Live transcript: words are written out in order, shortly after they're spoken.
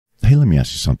me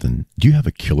ask you something. Do you have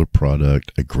a killer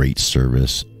product, a great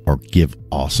service, or give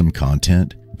awesome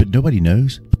content, but nobody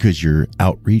knows because your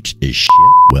outreach is shit?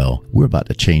 Well, we're about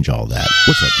to change all that.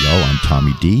 What's up, y'all? I'm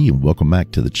Tommy D, and welcome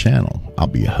back to the channel. I'll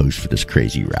be your host for this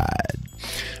crazy ride.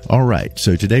 All right,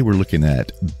 so today we're looking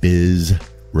at Bizreply,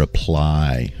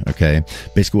 okay?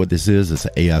 Basically what this is, it's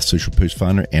an AI social post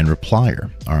finder and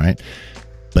replier, all right?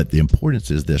 But the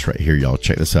importance is this right here, y'all.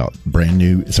 Check this out. Brand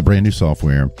new. It's a brand new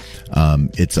software.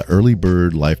 It's an early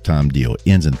bird lifetime deal. It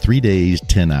ends in 3 days,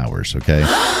 10 hours. Okay.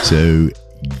 So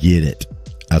get it.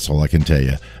 That's all I can tell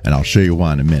you. And I'll show you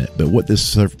why in a minute. But what the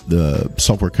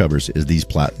software covers is these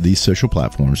social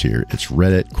platforms here. It's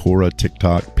Reddit, Quora,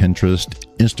 TikTok, Pinterest,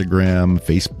 Instagram,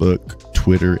 Facebook,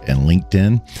 Twitter, and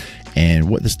LinkedIn. And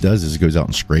what this does is it goes out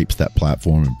and scrapes that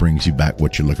platform and brings you back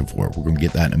what you're looking for. We're going to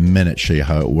get that in a minute, show you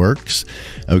how it works.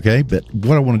 Okay. But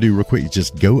what I want to do real quick is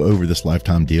just go over this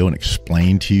lifetime deal and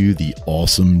explain to you the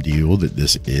awesome deal that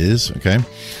this is. Okay.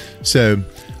 So,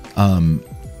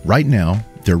 right now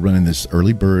they're running this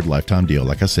early bird lifetime deal.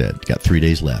 Like I said, got 3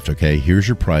 days left. Okay. Here's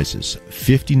your prices: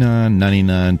 $59,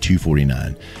 $99,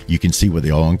 $249. You can see what they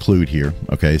all include here.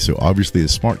 Okay. So obviously the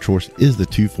smart choice is the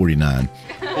 $249.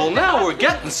 Well, now we're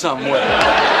getting somewhere.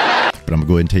 But I'm gonna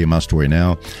go ahead and tell you my story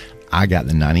now. I got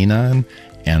the 99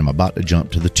 and I'm about to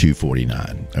jump to the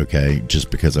 249. Okay. Just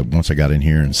because once I got in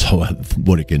here and saw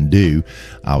what it can do,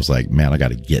 I was like, man, I got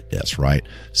to get this, right?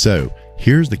 So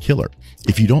here's the killer.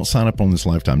 If you don't sign up on this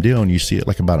lifetime deal and you see it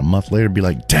like about a month later, be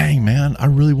like, dang, man, I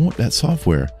really want that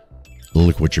software.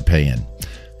 Look what you're paying.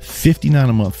 $59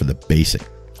 a month for the basic.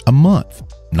 A month.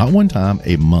 Not one time,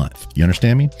 a month. You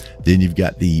understand me? Then you've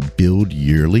got the build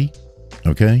yearly.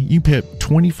 Okay. You pay up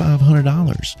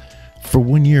 $2,500 for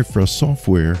 1 year for a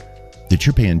software that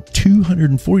you're paying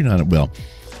 $249. Well,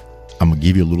 I'm going to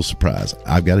give you a little surprise.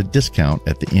 I've got a discount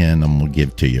at the end I'm going to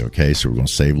give to you. Okay. So we're going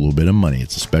to save a little bit of money.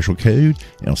 It's a special code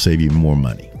and it'll save you more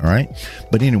money. All right.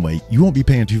 But anyway, you won't be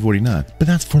paying $249, but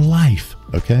that's for life.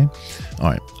 Okay.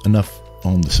 All right. Enough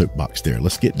on the soapbox there.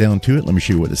 Let's get down to it. Let me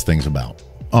show you what this thing's about.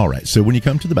 All right. So when you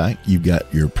come to the back, you've got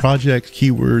your projects,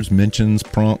 keywords, mentions,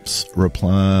 prompts,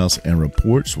 replies, and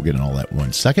reports. We'll get in all that in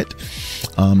 1 second.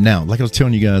 Now, like I was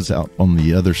telling you guys out on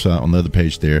the other side, on the other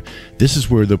page there, this is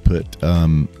where they'll put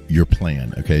your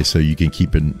plan. Okay. So you can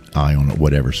keep an eye on it,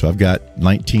 whatever. So I've got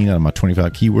 19 out of my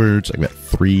 25 keywords. I've got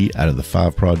 3 out of the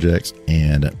 5 projects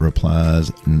and replies,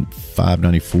 and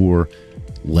 594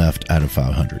 left out of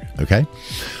 500. Okay.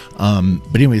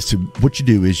 But anyways, so what you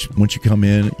do is once you come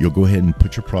in, you'll go ahead and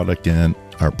put your product in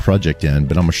or project in,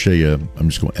 but I'm going to show you, I'm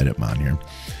just going to edit mine here.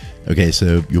 Okay.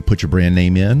 So you'll put your brand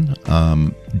name in,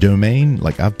 domain,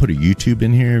 like I've put a YouTube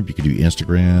in here. You can do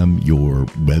Instagram, your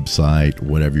website,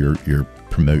 whatever you're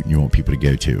promoting, you want people to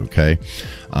go to. Okay.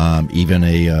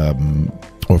 Even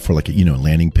or for like a,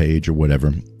 landing page or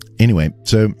whatever. Anyway,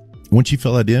 so once you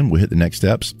fill that in, we'll hit the next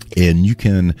steps, and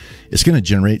it's going to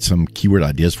generate some keyword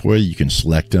ideas for you. You can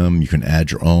select them. You can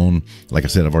add your own. Like I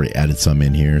said, I've already added some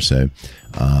in here. So,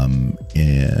 and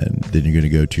then you're going to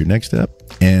go to your next step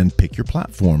and pick your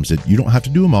platforms. You don't have to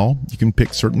do them all. You can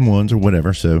pick certain ones or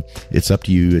whatever. So it's up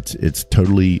to you. It's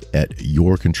totally at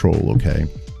your control. Okay.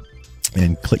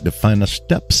 And click the final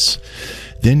steps.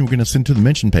 Then we're going to send to the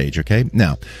mention page. Okay.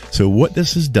 Now, so what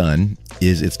this has done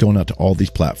is it's going out to all these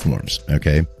platforms.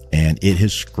 Okay. And it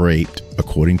has scraped,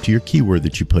 according to your keyword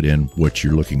that you put in, what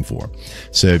you're looking for.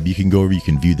 So you can go over, you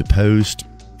can view the post.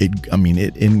 It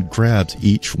grabs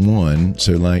each one.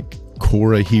 So like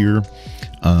Quora here,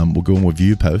 we'll go and we'll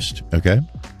view a post. Okay.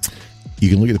 You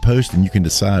can look at the post and you can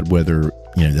decide whether,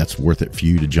 that's worth it for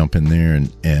you to jump in there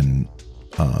and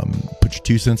put your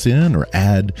 2 cents in or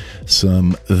add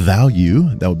some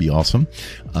value. That would be awesome.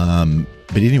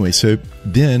 But anyway, so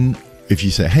then if you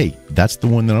say, hey, that's the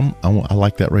one that I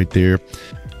like that right there,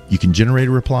 you can generate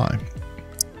a reply.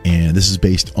 And this is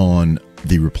based on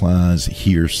the replies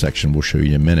here section. We'll show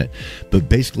you in a minute. But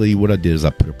basically what I did is I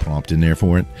put a prompt in there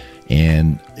for it.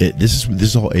 And this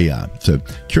is all AI. So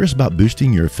curious about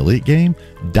boosting your affiliate game?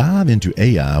 Dive into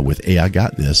AI with AI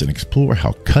Got This and explore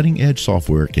how cutting edge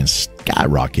software can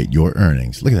skyrocket your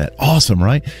earnings. Look at that. Awesome,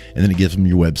 right? And then it gives them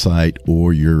your website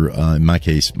or your, in my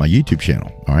case, my YouTube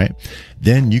channel. All right.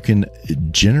 Then you can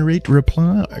generate a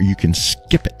reply or you can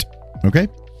skip it. Okay.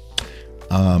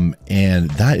 And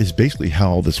that is basically how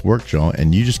all this works, y'all.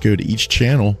 And you just go to each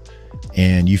channel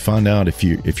and you find out if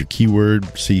your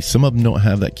keyword, see, some of them don't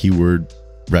have that keyword,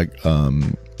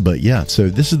 but yeah, so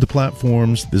this is the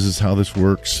platforms. This is how this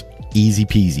works. Easy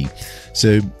peasy.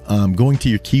 So, going to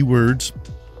your keywords,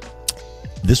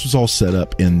 this was all set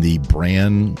up in the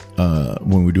brand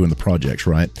when we're doing the projects,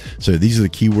 right? So these are the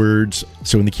keywords.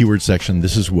 So in the keyword section,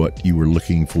 this is what you were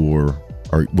looking for,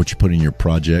 or what you put in your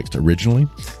project originally.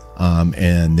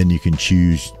 And then you can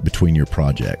choose between your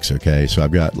projects. Okay. So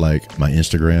I've got like my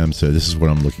Instagram. So this is what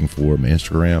I'm looking for, my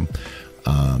Instagram.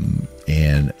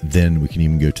 And then we can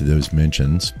even go to those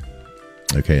mentions.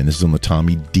 Okay. And this is on the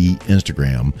Tommy D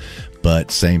Instagram,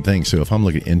 but same thing. So if I'm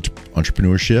looking at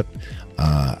entrepreneurship,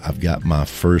 I've got my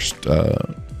first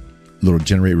little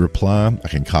generate reply. I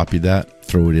can copy that,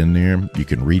 throw it in there. You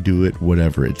can redo it,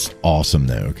 whatever. It's awesome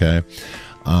though. Okay.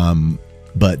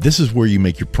 But this is where you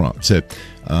make your prompt. So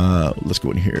let's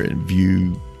go in here and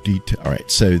view detail. All right.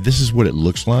 So this is what it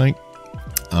looks like.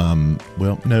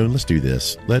 Well, no, let's do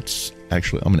this. I'm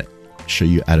going to show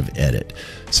you out of edit.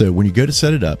 So when you go to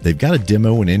set it up, they've got a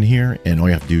demo one in here, and all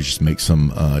you have to do is just make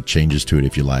some changes to it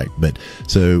if you like. But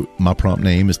so my prompt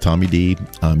name is Tommy D.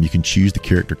 You can choose the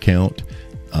character count,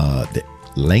 the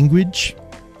language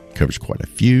covers quite a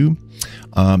few.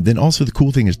 Then also the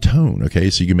cool thing is tone. Okay.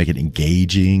 So you can make it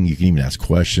engaging. You can even ask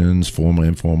questions, formal,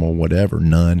 informal, whatever,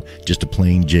 none, just a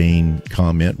plain Jane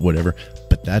comment, whatever.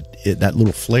 But that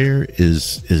little flair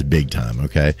is big time.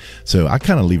 Okay. So I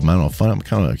kind of leave mine on fun. I'm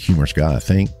kind of a humorous guy, I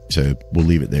think. So we'll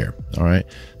leave it there. All right.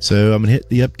 So I'm going to hit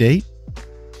the update,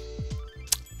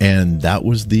 and that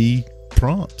was the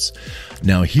prompts.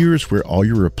 Now here's where all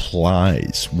your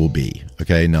replies will be.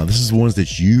 Okay. Now this is the ones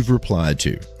that you've replied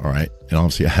to. All right. And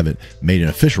obviously I haven't made an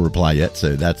official reply yet.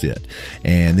 So that's it.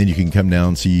 And then you can come down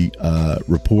and see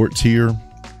reports here.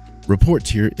 Reports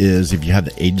here is if you have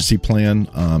the agency plan,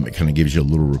 it kind of gives you a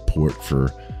little report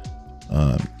for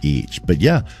each. But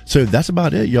yeah, so that's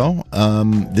about it, y'all.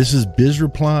 This is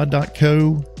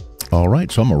bizreply.co. All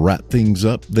right. So I'm going to wrap things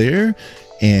up there.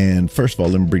 And first of all,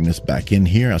 let me bring this back in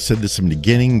here. I said this in the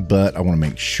beginning, but I want to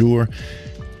make sure.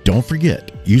 Don't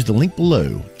forget, use the link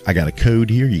below. I got a code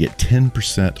here. You get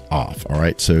 10% off. All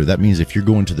right. So that means if you're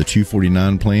going to the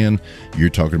 $249 plan, you're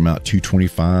talking about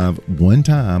 $225 one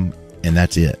time, and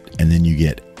that's it. And then you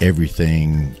get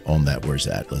everything on that. Where's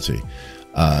that? Let's see.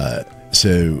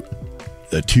 So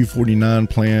the $249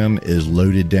 plan is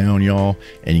loaded down, y'all,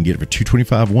 and you get it for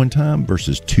 $225 one time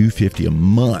versus $250 a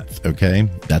month. Okay.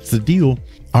 That's the deal.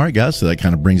 All right, guys. So that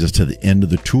kind of brings us to the end of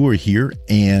the tour here.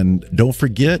 And don't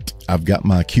forget, I've got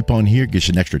my coupon here. Gets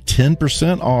you an extra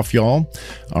 10% off, y'all.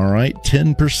 All right.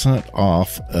 10%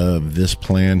 off of this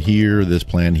plan here, this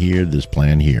plan here, this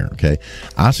plan here. Okay.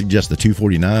 I suggest the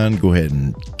 $249. Go ahead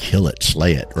and kill it,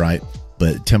 slay it. Right.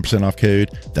 But 10% off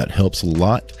code, that helps a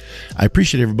lot. I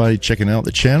appreciate everybody checking out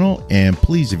the channel. And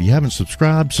please, if you haven't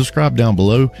subscribed, subscribe down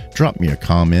below. Drop me a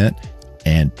comment,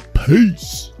 and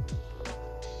peace.